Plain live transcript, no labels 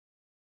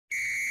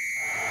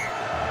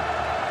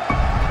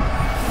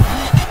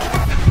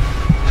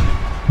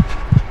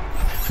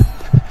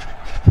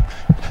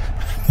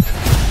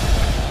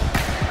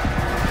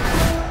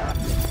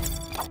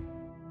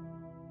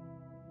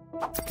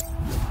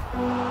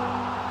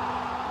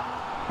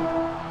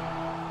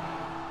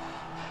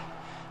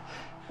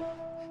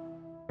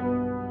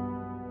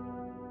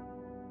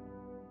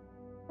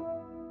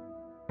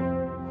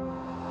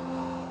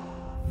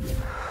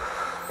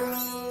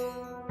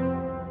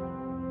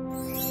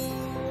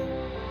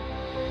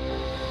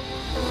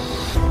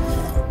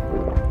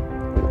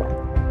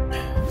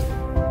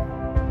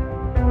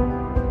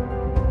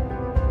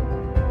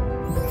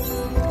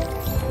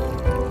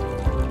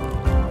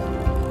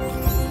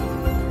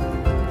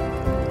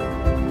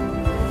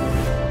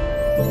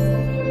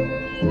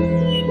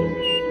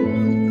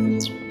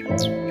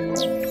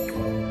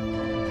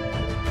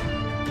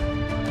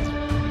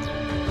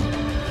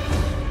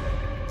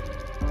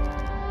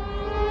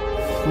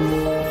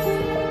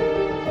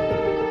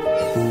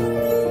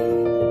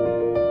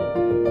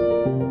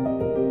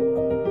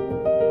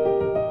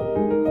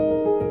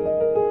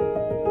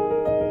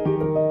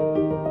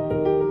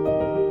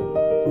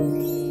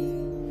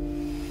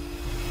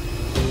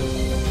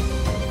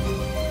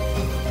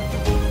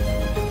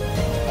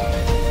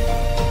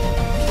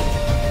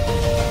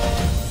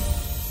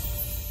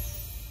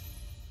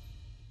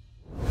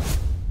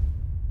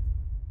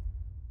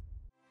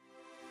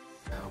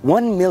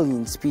1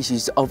 million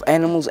species of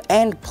animals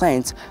and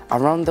plants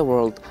around the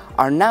world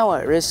are now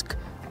at risk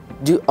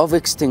of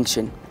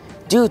extinction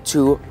due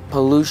to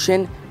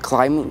pollution,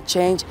 climate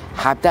change,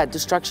 habitat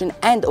destruction,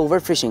 and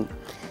overfishing.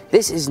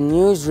 This is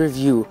News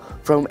Review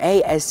from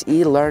ASE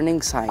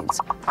Learning Science.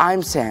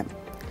 I'm Sam.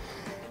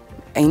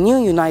 A new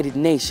United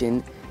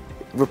Nations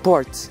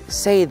reports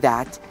say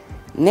that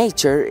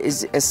nature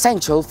is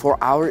essential for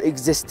our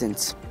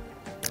existence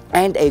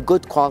and a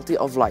good quality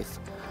of life.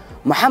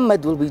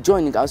 Muhammad will be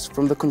joining us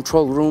from the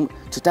control room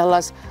to tell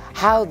us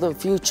how the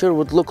future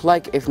would look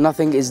like if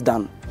nothing is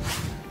done.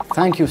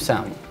 Thank you,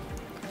 Sam.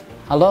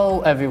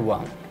 Hello,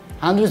 everyone.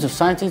 Hundreds of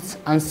scientists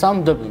and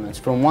some diplomats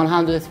from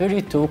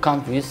 132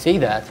 countries say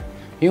that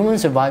human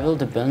survival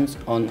depends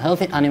on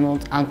healthy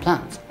animals and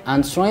plants,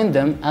 and destroying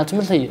them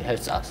ultimately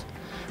hurts us.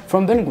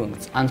 From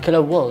penguins and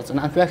killer whales in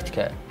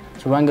Antarctica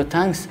to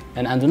orangutans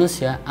in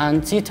Indonesia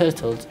and sea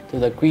turtles to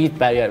the Great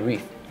Barrier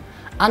Reef.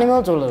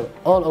 Animals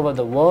all over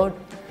the world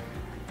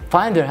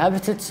find their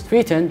habitats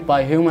threatened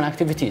by human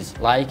activities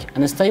like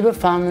unstable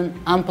farming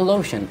and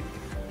pollution,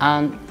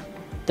 and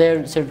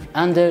their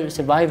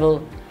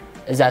survival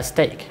is at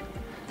stake.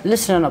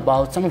 Listen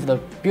about some of the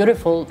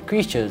beautiful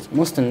creatures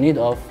most in need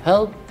of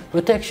help,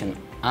 protection,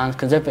 and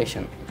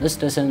conservation.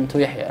 Let's listen to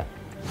Yahya.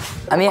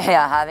 I'm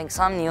Yahya, having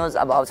some news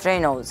about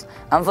rhinos.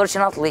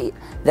 Unfortunately,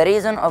 the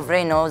reason of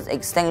rhinos'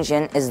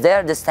 extinction is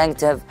their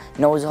distinctive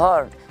nose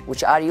horn,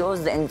 which are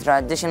used in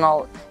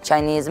traditional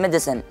Chinese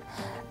medicine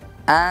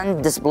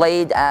and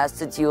displayed as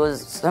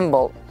status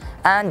symbol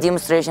and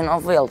demonstration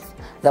of wealth.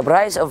 The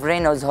price of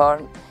rhino's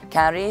horn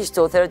can reach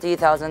to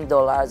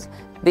 $30,000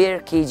 per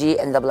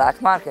kg in the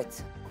black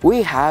market.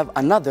 We have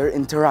another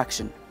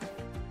interaction.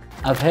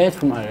 I've heard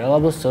from a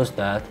reliable source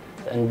that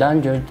the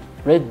endangered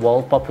red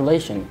wolf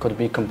population could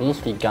be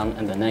completely gone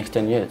in the next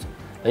 10 years.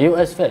 The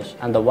U.S. Fish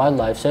and the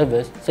Wildlife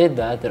Service said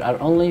that there are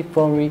only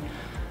 40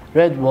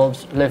 red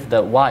wolves left in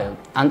the wild,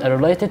 and a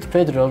related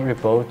federal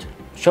report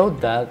showed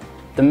that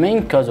the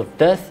main cause of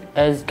death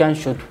is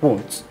gunshot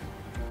wounds.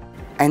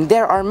 And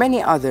there are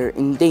many other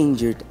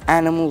endangered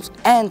animals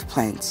and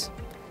plants.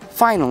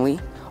 Finally,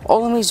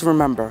 always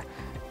remember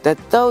that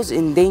those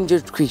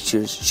endangered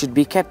creatures should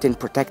be kept in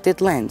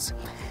protected lands.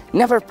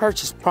 Never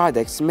purchase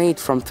products made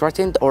from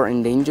threatened or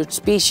endangered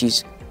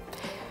species.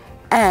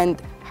 And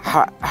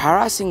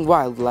harassing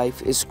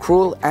wildlife is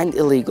cruel and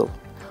illegal.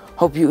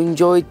 Hope you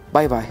enjoyed.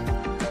 Bye-bye.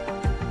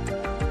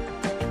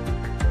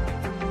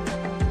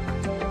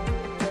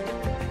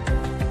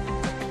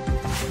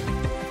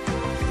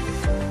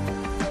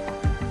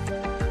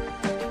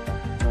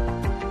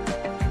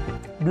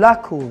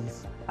 Black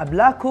holes. A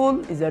black hole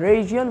is a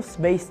region of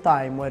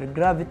space-time where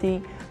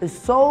gravity is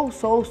so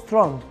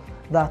strong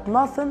that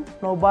nothing,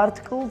 no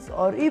particles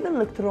or even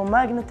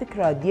electromagnetic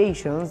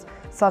radiations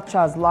such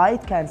as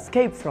light can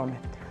escape from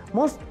it.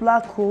 Most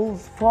black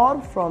holes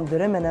form from the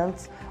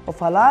remnants of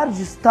a large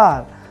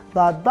star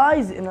that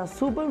dies in a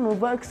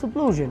supernova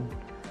explosion.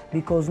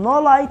 Because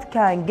no light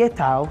can get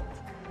out,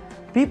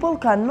 people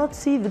cannot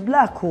see the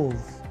black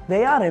holes.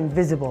 They are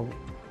invisible.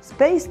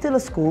 Space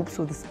telescopes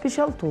with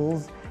special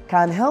tools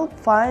can help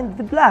find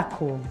the black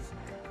holes.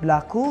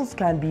 Black holes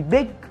can be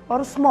big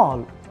or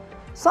small.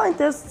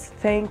 Scientists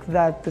think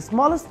that the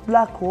smallest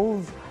black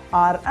holes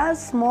are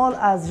as small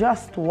as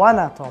just one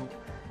atom.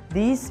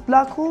 These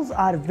black holes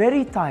are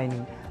very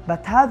tiny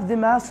but have the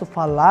mass of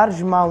a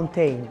large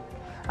mountain.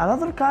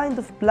 Another kind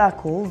of black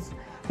holes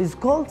is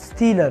called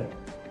stellar.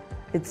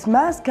 Its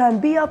mass can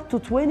be up to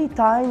 20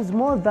 times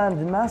more than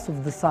the mass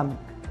of the Sun.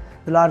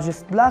 The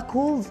largest black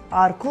holes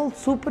are called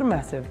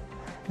supermassive.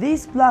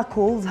 These black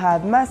holes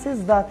have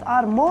masses that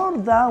are more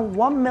than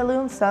 1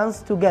 million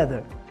suns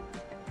together.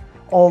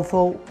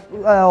 Although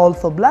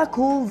black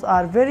holes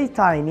are very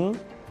tiny,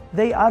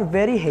 they are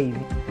very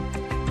heavy.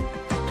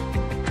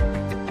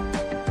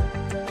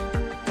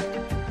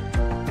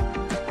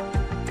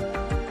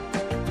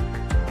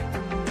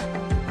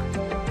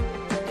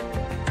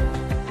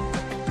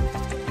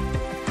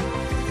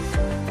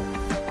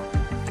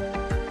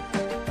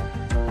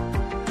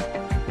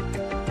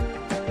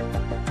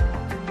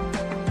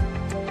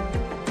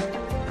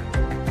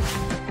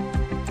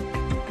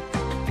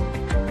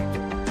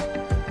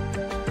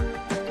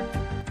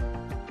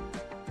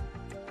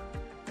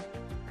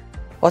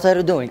 What are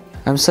you doing?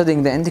 I'm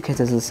studying the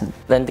indicators lesson.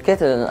 The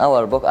indicators in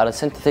our book are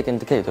scientific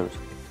indicators.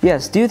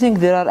 Yes, do you think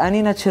there are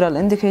any natural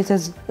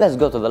indicators? Let's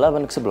go to the lab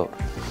and explore.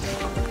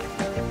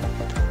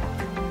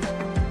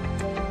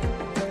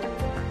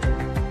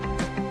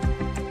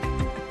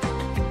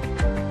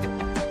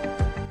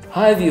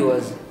 Hi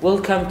viewers,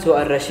 welcome to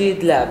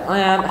Ar-Rasheed lab. I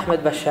am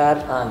Ahmed Bashar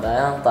And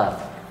I am Tariq.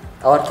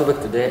 Our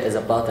topic today is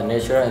about the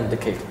nature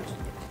indicators.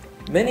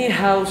 Many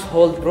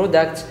household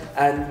products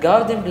and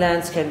garden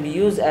plants can be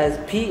used as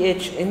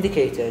pH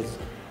indicators.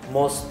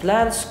 Most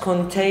plants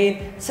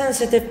contain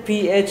sensitive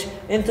pH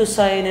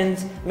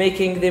anthocyanins,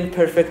 making them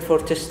perfect for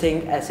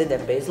testing acid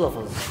and base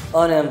levels.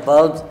 Onion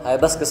bulbs,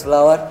 hibiscus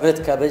flower,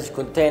 red cabbage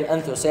contain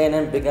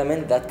anthocyanin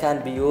pigment that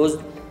can be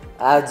used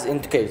as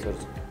indicators.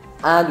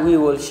 and we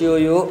will show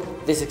you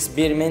this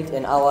experiment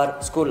in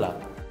our school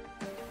lab.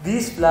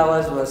 These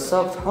flowers were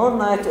soaked whole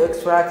night to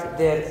extract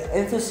their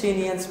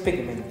anthocyanins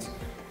pigment.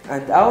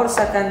 And our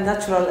second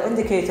natural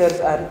indicators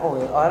are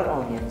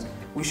onions.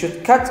 We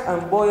should cut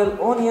and boil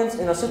onions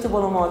in a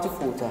suitable amount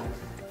of water.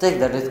 Take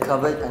the red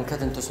cabbage and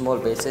cut into small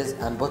pieces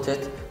and put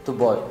it to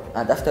boil.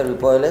 And after we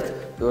boil it,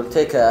 you will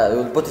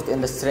put it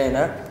in the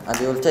strainer and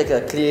you will take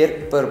a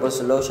clear purple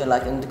solution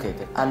like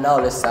indicator. And now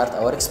let's start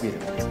our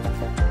experiment.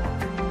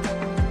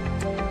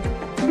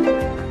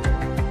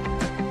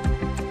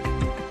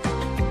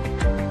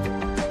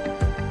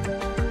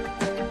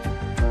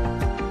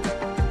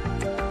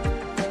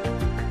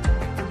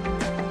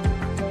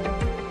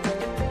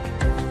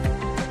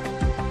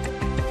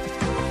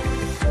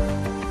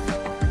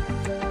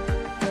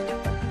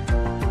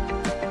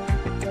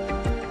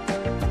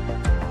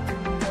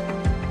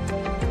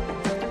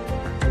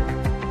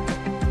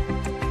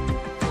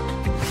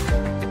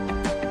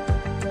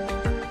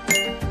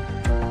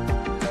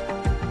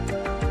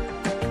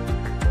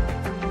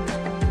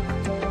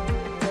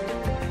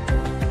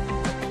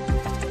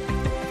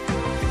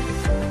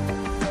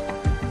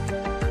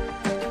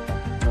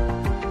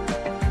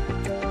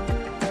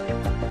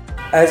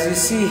 As you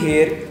see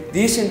here,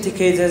 these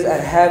indicators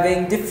are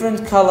having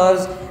different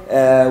colors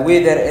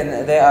whether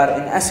they are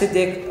in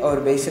acidic or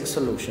basic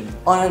solution.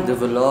 Onion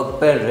develop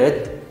pale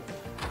red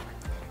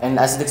in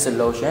acidic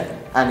solution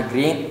and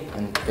green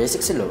in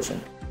basic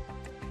solution.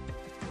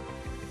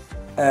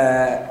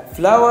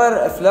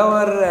 Flower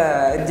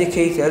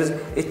indicators,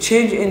 it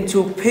change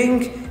into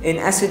pink in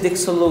acidic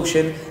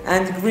solution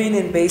and green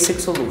in basic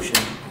solution.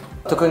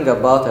 Talking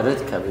about a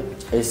red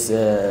cabbage,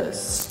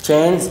 it's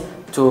changed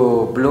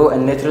to blue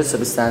and neutral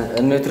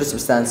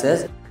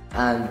substances,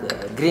 and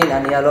green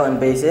and yellow in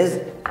bases,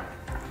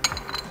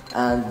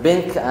 and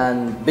pink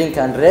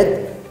and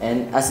red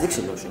in acidic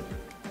solution.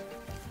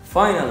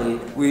 Finally,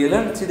 we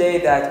learned today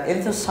that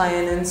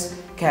anthocyanins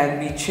can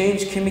be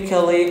changed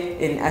chemically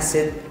in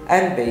acid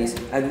and base,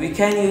 and we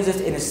can use it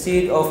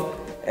instead of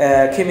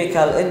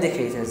chemical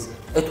indicators.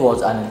 It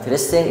was an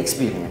interesting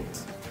experiment.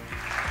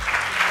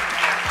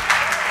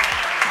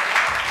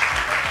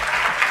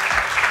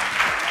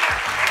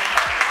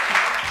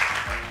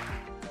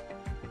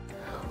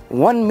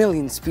 1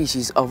 million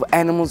species of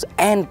animals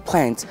and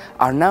plants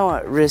are now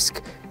at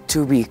risk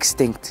to be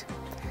extinct.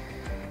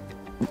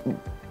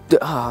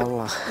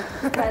 Allah.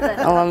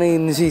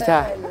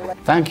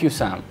 Thank you,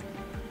 Sam.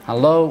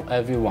 Hello,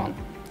 everyone.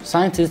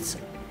 Scientists.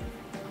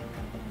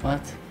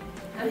 What?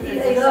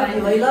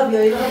 I love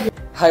you.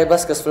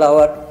 Hibiscus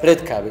flower,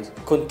 red cabbage,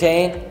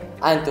 contain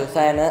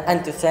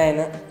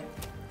anthocyanin.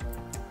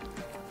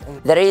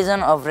 The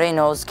reason of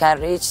Raynaud's can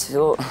reach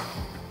to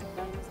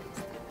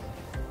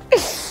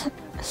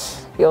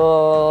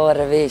your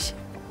rubbish.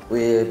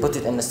 We put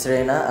it in the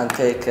strainer and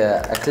take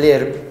a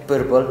clear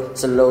purple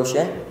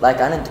solution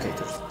like an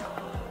indicator.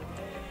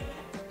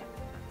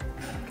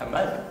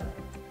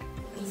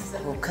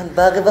 وكان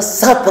باقي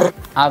بالسطر.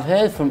 I've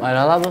heard from a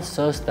reliable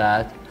source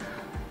that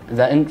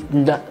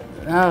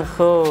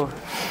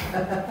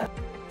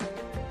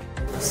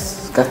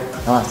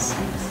خلاص